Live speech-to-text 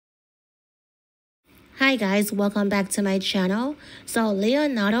Hi guys, welcome back to my channel. So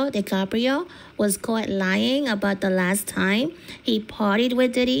Leonardo DiCaprio was caught lying about the last time he partied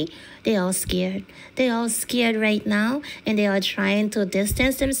with Diddy. They all scared. They all scared right now and they are trying to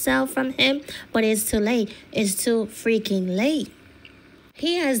distance themselves from him, but it's too late. It's too freaking late.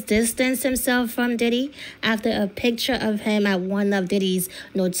 He has distanced himself from Diddy after a picture of him at one of Diddy's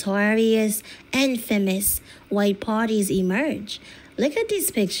notorious and famous white parties emerged. Look at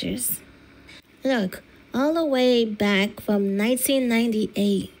these pictures. Look, all the way back from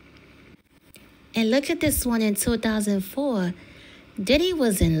 1998. And look at this one in 2004. Diddy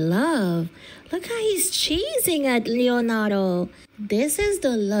was in love. Look how he's cheesing at Leonardo. This is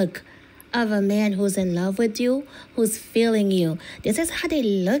the look of a man who's in love with you, who's feeling you. This is how they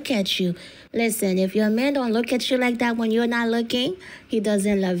look at you. Listen, if your man don't look at you like that when you're not looking, he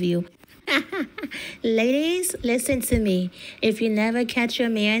doesn't love you. Ladies, listen to me. If you never catch your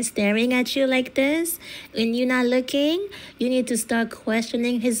man staring at you like this and you're not looking, you need to start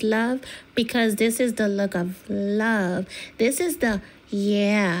questioning his love, because this is the look of love. This is the,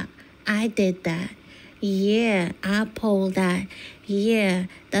 yeah, I did that. Yeah, I pulled that. Yeah,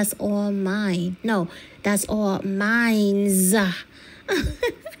 that's all mine. No, that's all mine's.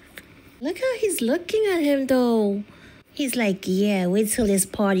 Look how he's looking at him though. He's like, yeah, wait till this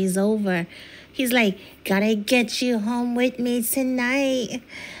party's over. He's like, gotta get you home with me tonight.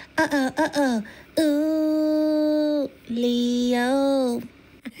 Ooh, Leo.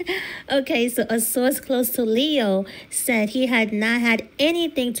 Okay, so a source close to Leo said he had not had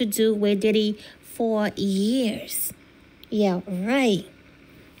anything to do with Diddy for years. Yeah, right.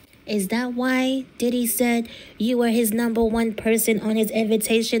 Is that why Diddy said you were his #1 person on his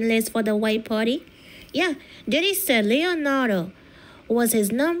invitation list for the white party? Yeah, Diddy said Leonardo was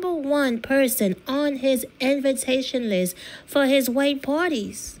his #1 person on his invitation list for his white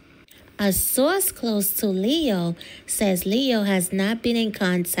parties. A source close to Leo says Leo has not been in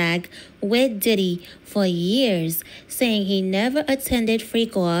contact with Diddy for years, saying he never attended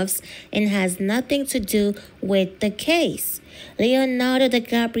freak-offs and has nothing to do with the case. Leonardo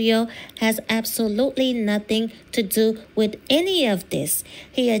DiCaprio has absolutely nothing to do with any of this.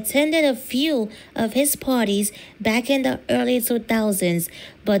 He attended a few of his parties back in the early 2000s,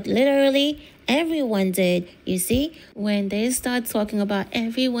 but literally everyone did. You see, when they start talking about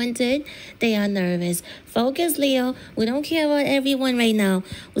everyone did, they are nervous. Focus, Leo. We don't care about everyone right now.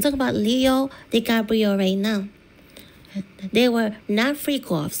 We're talking about Leo DiCaprio right now. They were not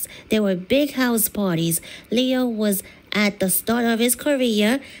freak-offs. They were big house parties. Leo was at the start of his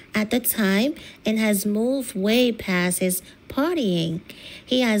career at the time and has moved way past his partying.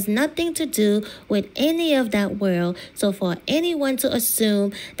 He has nothing to do with any of that world, so for anyone to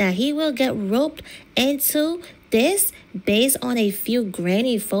assume that he will get roped into this based on a few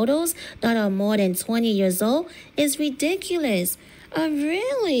grainy photos that are more than 20 years old is ridiculous. Oh,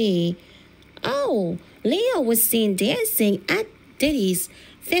 really? Oh, Leo was seen dancing at Diddy's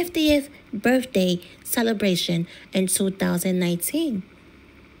 50th birthday celebration in 2019.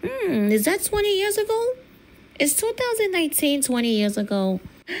 Is that 20 years ago? Is 2019 20 years ago?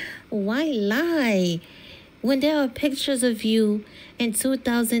 Why lie when there are pictures of you in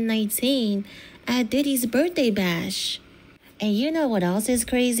 2019 at Diddy's birthday bash? And you know what else is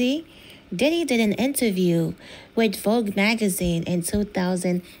crazy? Diddy did an interview with Vogue magazine in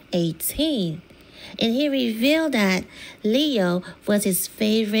 2018. And he revealed that Leo was his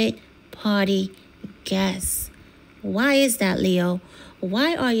favorite party guest. Why is that, Leo?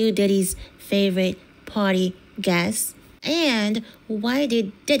 Why are you Diddy's favorite party guest? And why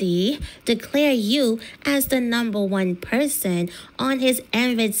did Diddy declare you as the #1 person on his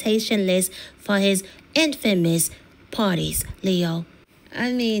invitation list for his infamous parties, Leo?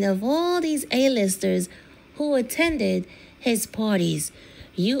 I mean, of all these A-listers who attended his parties,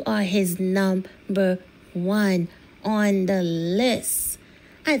 you are his #1 on the list.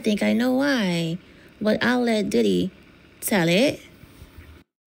 I think I know why, but I'll let Diddy tell it.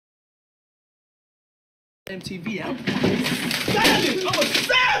 MTV out. Savage! I'm a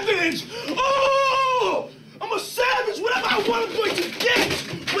savage! Oh! I'm a savage! Whatever I want, I'm going to get!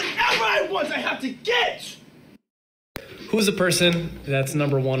 Whatever I want, I have to get! Who's the person that's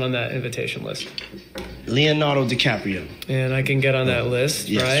 #1 on that invitation list? Leonardo DiCaprio. And I can get on that list,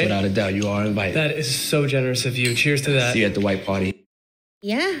 yes, right? Without a doubt, you are invited. That is so generous of you. Cheers to that. See you at the white party.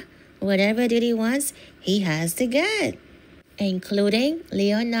 Yeah, whatever Diddy wants, he has to get, including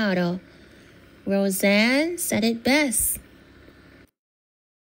Leonardo. Roseanne said it best.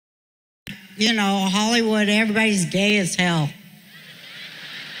 You know, Hollywood, everybody's gay as hell.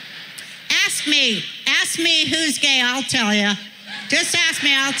 Ask me who's gay, I'll tell you. Just ask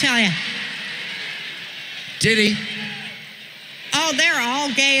me, I'll tell you. Diddy. Oh, they're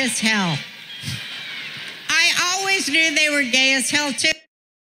all gay as hell. I always knew they were gay as hell, too.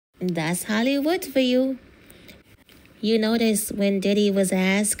 That's Hollywood for you. You notice when Diddy was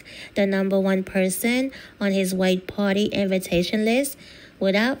asked the number one person on his white party invitation list,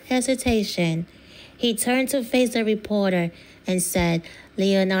 without hesitation, he turned to face the reporter and said,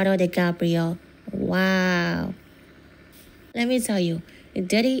 Leonardo DiCaprio. Wow. Let me tell you,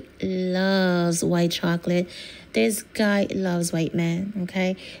 Diddy loves white chocolate. This guy loves white men,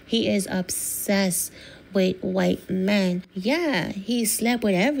 okay? He is obsessed with white men. Yeah, he slept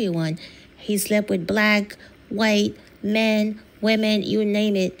with everyone. He slept with black, white, men, women, you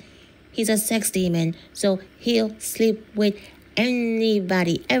name it. He's a sex demon, so he'll sleep with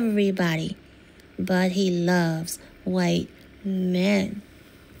anybody, everybody. But he loves white men.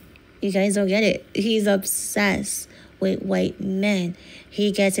 You guys don't get it. He's obsessed with white men.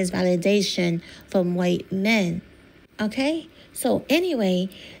 He gets his validation from white men. Okay? So anyway,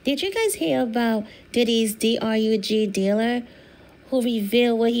 did you guys hear about Diddy's DRUG dealer who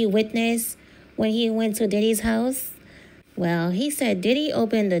revealed what he witnessed when he went to Diddy's house? Well, he said Diddy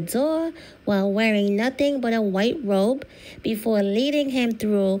opened the door while wearing nothing but a white robe before leading him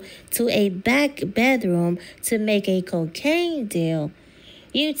through to a back bedroom to make a cocaine deal.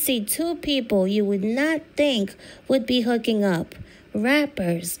 You'd see two people you would not think would be hooking up.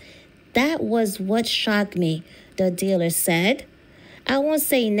 Rappers. That was what shocked me, the dealer said. I won't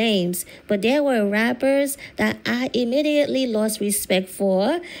say names, but there were rappers that I immediately lost respect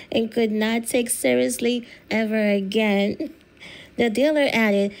for and could not take seriously ever again. The dealer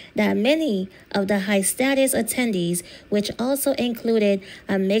added that many of the high-status attendees, which also included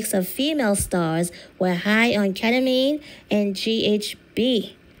a mix of female stars, were high on ketamine and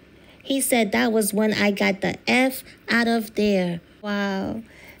GHB. He said that was when I got the F out of there. Wow,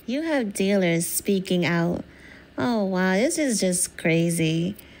 you have dealers speaking out. Oh, wow, this is just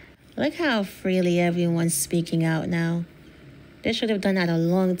crazy. Look how freely everyone's speaking out now. They should have done that a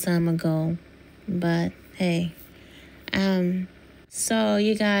long time ago. But, hey. So,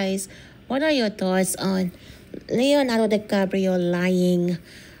 you guys, what are your thoughts on Leonardo DiCaprio lying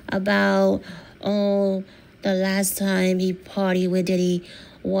about, the last time he partied with Diddy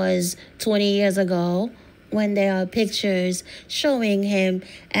was 20 years ago, when there are pictures showing him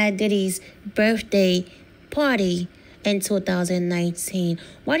at Diddy's birthday party in 2019.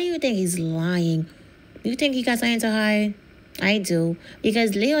 Why do you think he's lying? You think he got something to hide? I do.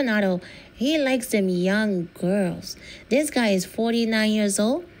 Because Leonardo, he likes them young girls. This guy is 49 years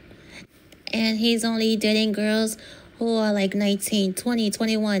old, and he's only dating girls who are like 19, 20,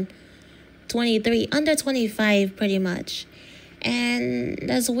 21, 23, under 25 pretty much. And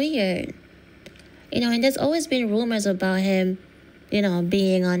that's weird. And there's always been rumors about him,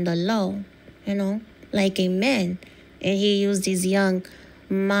 being on the low, liking men. And he used these young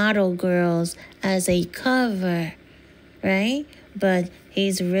model girls as a cover, right? But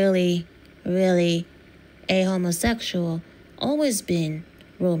he's really, really a homosexual. Always been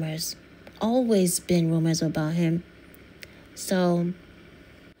rumors about him. So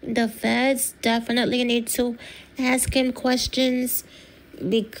the feds definitely need to ask him questions,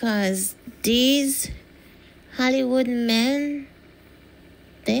 because these Hollywood men,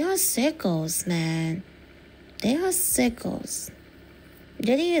 they are sickos, man. They are sickos.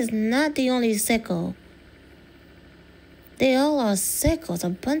 Diddy is not the only sicko. They all are sickos, a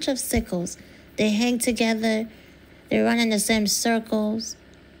bunch of sickos. They hang together. They run in the same circles.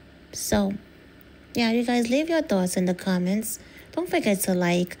 So, yeah, you guys leave your thoughts in the comments. Don't forget to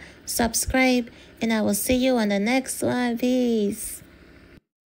like, subscribe, and I will see you on the next one. Peace.